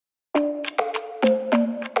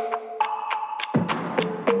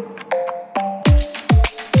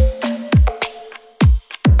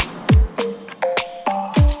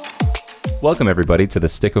Welcome, everybody, to the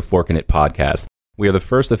Stick a Fork in It podcast. We are the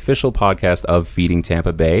first official podcast of Feeding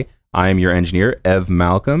Tampa Bay. I am your engineer, Ev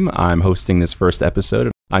Malcolm. I'm hosting this first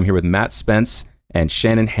episode. I'm here with Matt Spence and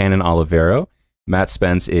Shannon Hannon Olivero. Matt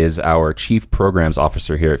Spence is our Chief Programs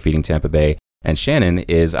Officer here at Feeding Tampa Bay, and Shannon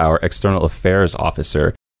is our External Affairs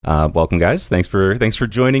Officer. Welcome, guys. Thanks for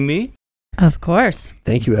joining me. Of course.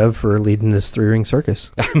 Thank you, Ev, for leading this three-ring circus.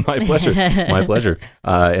 My pleasure. My pleasure.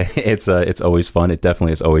 It's always fun. It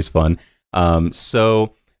definitely is always fun.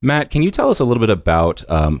 So, Matt, can you tell us a little bit about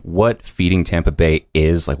what Feeding Tampa Bay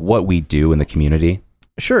is, like what we do in the community?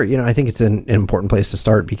 Sure. I think it's an important place to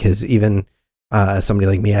start because even somebody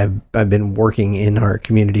like me, I've been working in our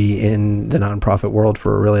community in the nonprofit world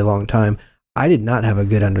for a really long time. I did not have a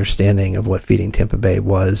good understanding of what Feeding Tampa Bay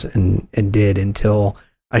was and did until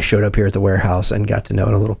I showed up here at the warehouse and got to know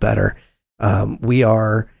it a little better. We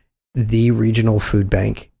are the regional food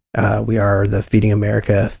bank. We are the Feeding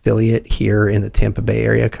America affiliate here in the Tampa Bay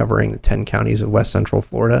area, covering the 10 counties of West Central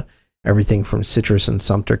Florida, everything from Citrus and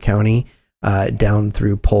Sumter County, down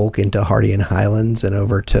through Polk into Hardy and Highlands and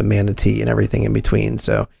over to Manatee and everything in between.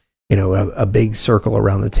 So, a big circle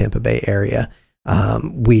around the Tampa Bay area.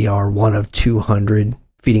 We are one of 200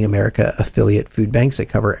 Feeding America affiliate food banks that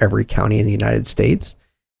cover every county in the United States.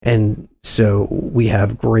 And so we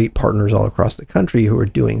have great partners all across the country who are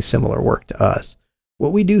doing similar work to us.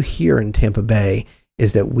 What we do here in Tampa Bay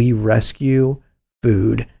is that we rescue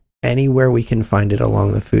food anywhere we can find it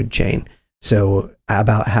along the food chain. So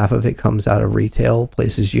about half of it comes out of retail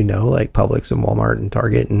places, like Publix and Walmart and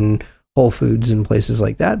Target and Whole Foods and places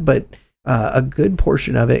like that. But a good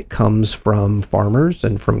portion of it comes from farmers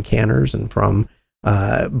and from canners and from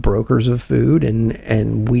brokers of food.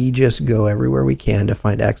 And we just go everywhere we can to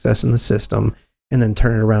find excess in the system and then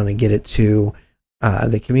turn it around and get it to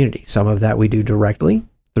the community. Some of that we do directly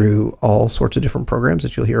through all sorts of different programs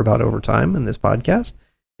that you'll hear about over time in this podcast.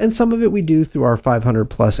 And some of it we do through our 500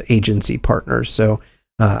 plus agency partners. So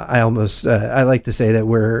I like to say that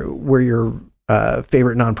we're your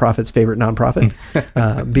favorite nonprofit's favorite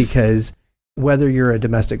nonprofit because whether you're a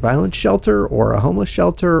domestic violence shelter or a homeless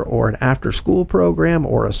shelter or an after school program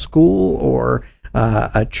or a school or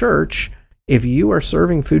a church, if you are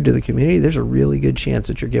serving food to the community, there's a really good chance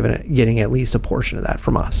that you're getting at least a portion of that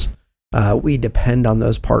from us. We depend on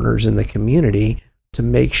those partners in the community to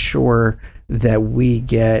make sure that we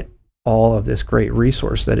get all of this great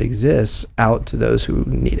resource that exists out to those who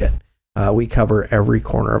need it. We cover every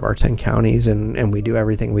corner of our 10 counties and we do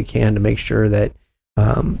everything we can to make sure that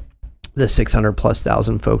the 600 plus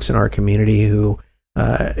thousand folks in our community who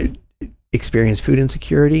experience food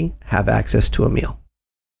insecurity have access to a meal.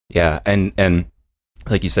 Yeah, and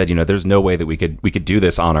like you said, there's no way that we could do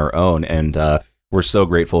this on our own, and we're so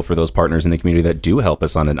grateful for those partners in the community that do help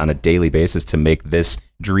us on a daily basis to make this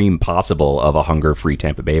dream possible of a hunger-free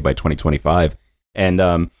Tampa Bay by 2025.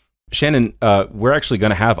 And Shannon, we're actually going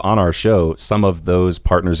to have on our show some of those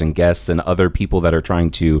partners and guests and other people that are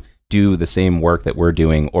trying to do the same work that we're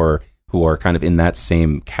doing or who are kind of in that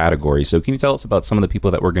same category. So can you tell us about some of the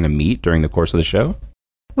people that we're going to meet during the course of the show?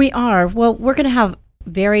 We are. Well, we're going to have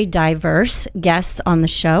very diverse guests on the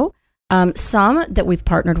show. Some that we've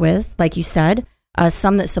partnered with, like you said,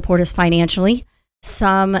 some that support us financially,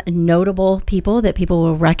 some notable people that people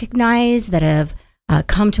will recognize that have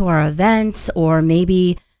come to our events, or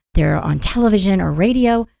maybe they're on television or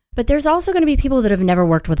radio. But there's also going to be people that have never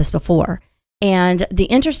worked with us before. And the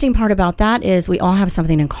interesting part about that is we all have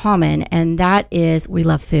something in common, and that is we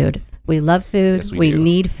love food. We love food. Yes, we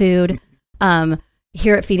need food.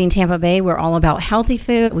 Here at Feeding Tampa Bay, we're all about healthy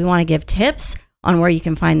food. We want to give tips on where you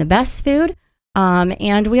can find the best food.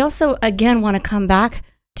 And we also, again, want to come back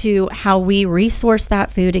to how we resource that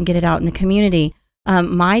food and get it out in the community.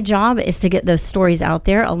 My job is to get those stories out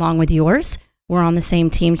there along with yours. We're on the same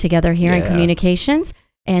team together here in communications,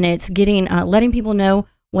 and it's getting letting people know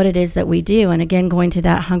what it is that we do. And again, going to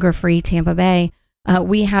that hunger-free Tampa Bay,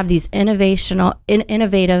 we have these innovative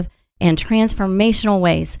and transformational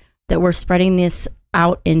ways that we're spreading this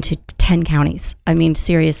out into 10 counties. I mean,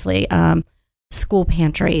 seriously, school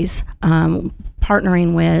pantries,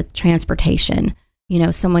 partnering with transportation.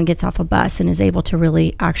 Someone gets off a bus and is able to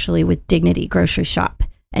really actually with dignity grocery shop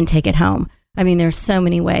and take it home. I mean, there's so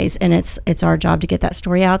many ways, and it's our job to get that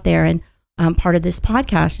story out there. And part of this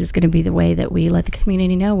podcast is going to be the way that we let the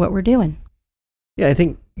community know what we're doing. Yeah, I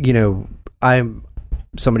think, I'm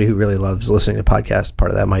somebody who really loves listening to podcasts.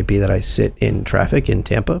 Part of that might be that I sit in traffic in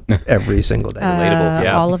Tampa every single day. Relatable,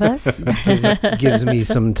 yeah. All of us. gives me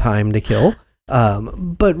some time to kill.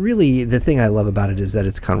 But really, the thing I love about it is that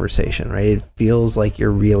it's conversation, right? It feels like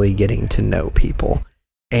you're really getting to know people.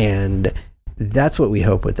 And that's what we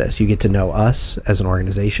hope with this. You get to know us as an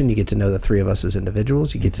organization. You get to know the three of us as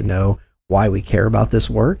individuals. You get to know why we care about this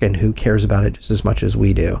work and who cares about it just as much as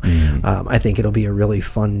we do. I think it'll be a really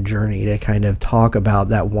fun journey to kind of talk about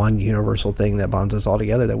that one universal thing that bonds us all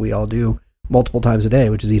together that we all do multiple times a day,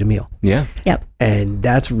 which is eat a meal. Yeah. Yep. And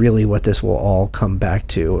that's really what this will all come back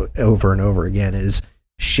to over and over again, is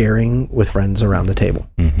sharing with friends around the table.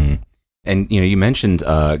 Mm-hmm. And, you mentioned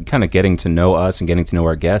kind of getting to know us and getting to know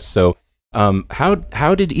our guests. So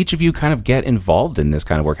how did each of you kind of get involved in this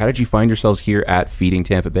kind of work? How did you find yourselves here at Feeding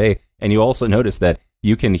Tampa Bay? And you also notice that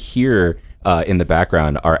you can hear in the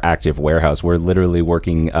background our active warehouse. We're literally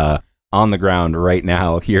working on the ground right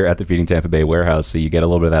now here at the Feeding Tampa Bay warehouse. So you get a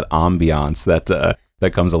little bit of that ambiance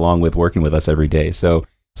that comes along with working with us every day. So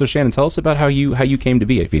Shannon, tell us about how you came to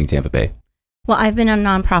be at Feeding Tampa Bay. Well, I've been a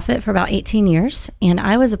nonprofit for about 18 years, and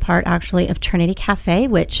I was a part actually of Trinity Cafe,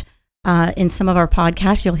 which in some of our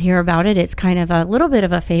podcasts, you'll hear about it. It's kind of a little bit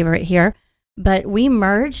of a favorite here. But we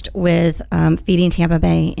merged with Feeding Tampa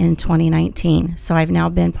Bay in 2019. So I've now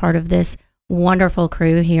been part of this wonderful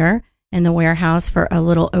crew here in the warehouse for a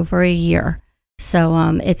little over a year.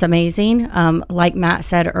 So it's amazing. Like Matt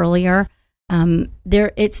said earlier,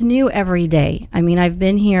 it's new every day. I mean, I've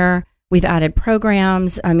been here. We've added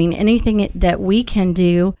programs. I mean, anything that we can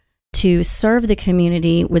do to serve the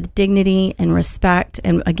community with dignity and respect,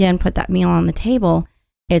 and again, put that meal on the table,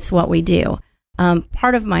 it's what we do.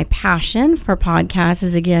 Part of my passion for podcasts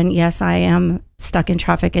is, again, yes, I am stuck in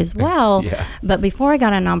traffic as well. Yeah. But before I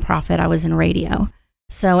got a nonprofit, I was in radio.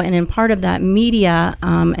 So, and in part of that media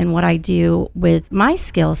and what I do with my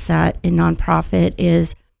skill set in nonprofit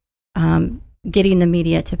is getting the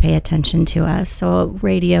media to pay attention to us. So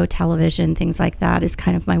radio, television, things like that is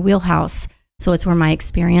kind of my wheelhouse. So it's where my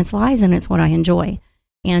experience lies, and it's what I enjoy.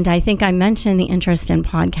 And I think I mentioned the interest in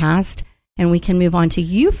podcast, and we can move on to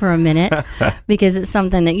you for a minute because it's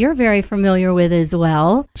something that you're very familiar with as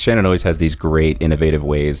well. Shannon always has these great innovative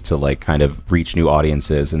ways to like kind of reach new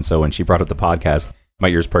audiences. And so when she brought up the podcast, my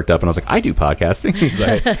ears perked up and I was like, I do podcasting.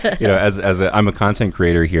 So, I'm a content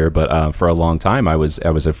creator here, but for a long time I was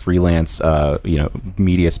a freelance,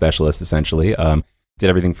 media specialist essentially. Did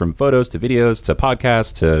everything from photos to videos to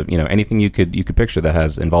podcasts to, anything you could picture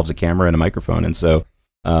that involves a camera and a microphone. And so,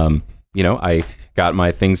 I got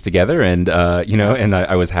my things together and, and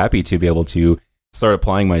I was happy to be able to start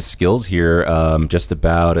applying my skills here just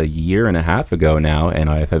about a year and a half ago now, and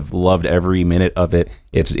I have loved every minute of it.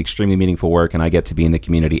 It's extremely meaningful work, and I get to be in the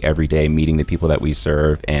community every day, meeting the people that we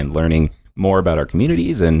serve and learning more about our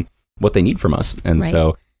communities and what they need from us. And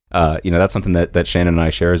so, that's something that Shannon and I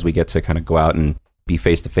share as we get to kind of go out and be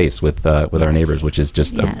face to face with our neighbors, which is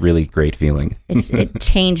just a really great feeling. It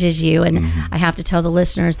changes you. And I have to tell the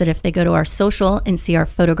listeners that if they go to our social and see our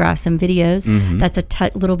photographs and videos, that's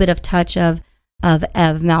a little bit of touch of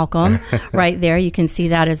Ev Malcolm right there. You can see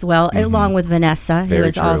that as well, along with Vanessa, who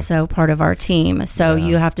is also part of our team. So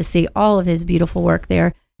you have to see all of his beautiful work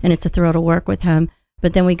there, and it's a thrill to work with him.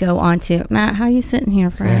 But then we go on to, Matt, how are you sitting here,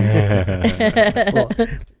 friend? Well,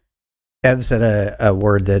 Ev said a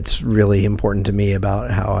word that's really important to me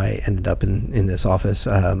about how I ended up in this office,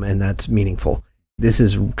 and that's meaningful. This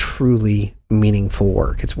is truly meaningful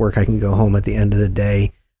work. It's work I can go home at the end of the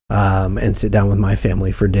day and sit down with my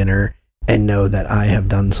family for dinner and know that I have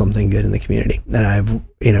done something good in the community, that I've,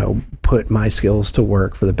 put my skills to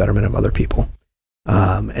work for the betterment of other people.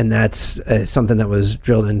 And that's something that was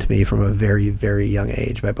drilled into me from a very, very young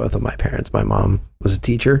age by both of my parents. My mom was a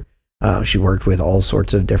teacher. She worked with all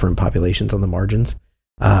sorts of different populations on the margins.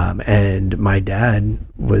 And my dad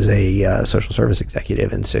was a social service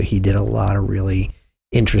executive. And so he did a lot of really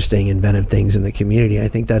interesting, inventive things in the community. I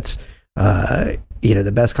think that's,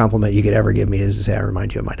 the best compliment you could ever give me is to say, I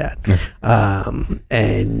remind you of my dad.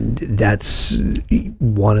 And that's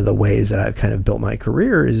one of the ways that I've kind of built my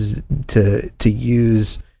career, is to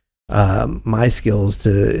use my skills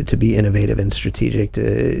to be innovative and strategic,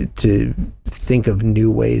 to think of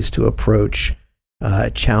new ways to approach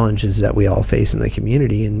challenges that we all face in the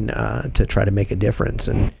community, and to try to make a difference.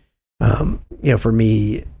 And, for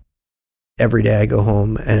me, every day I go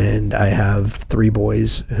home and I have 3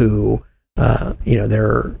 boys who,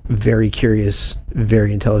 they're very curious,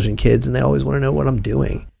 very intelligent kids, and they always want to know what I'm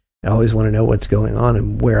doing. I always want to know what's going on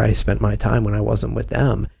and where I spent my time when I wasn't with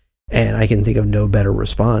them. And I can think of no better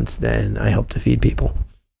response than I help to feed people.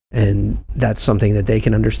 And that's something that they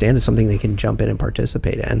can understand, is something they can jump in and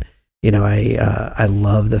participate in. I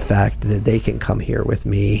love the fact that they can come here with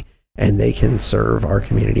me and they can serve our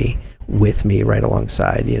community with me right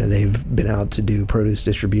alongside. They've been out to do produce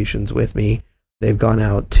distributions with me. They've gone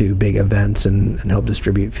out to big events and helped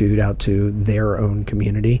distribute food out to their own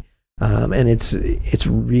community. And it's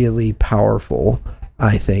really powerful,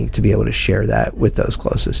 I think, to be able to share that with those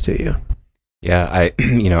closest to you. Yeah, I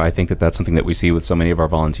think that that's something that we see with so many of our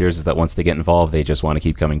volunteers is that once they get involved, they just want to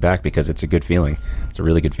keep coming back because it's a good feeling. It's a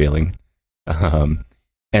really good feeling.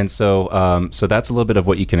 And so that's a little bit of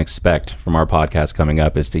what you can expect from our podcast coming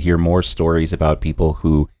up, is to hear more stories about people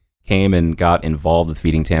who came and got involved with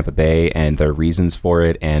Feeding Tampa Bay and their reasons for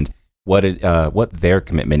it, and what their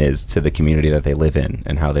commitment is to the community that they live in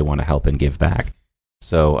and how they want to help and give back.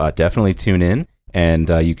 So definitely tune in. And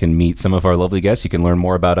you can meet some of our lovely guests. You can learn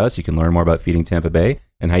more about us. You can learn more about Feeding Tampa Bay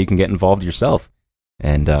and how you can get involved yourself.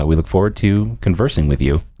 And we look forward to conversing with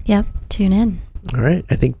you. Yep. Tune in. All right.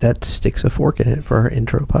 I think that sticks a fork in it for our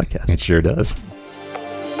intro podcast. It sure does.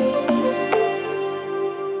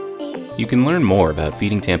 You can learn more about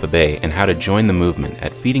Feeding Tampa Bay and how to join the movement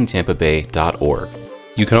at feedingtampabay.org.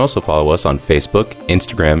 You can also follow us on Facebook,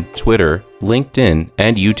 Instagram, Twitter, LinkedIn,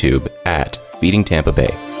 and YouTube at Feeding Tampa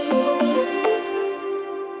Bay.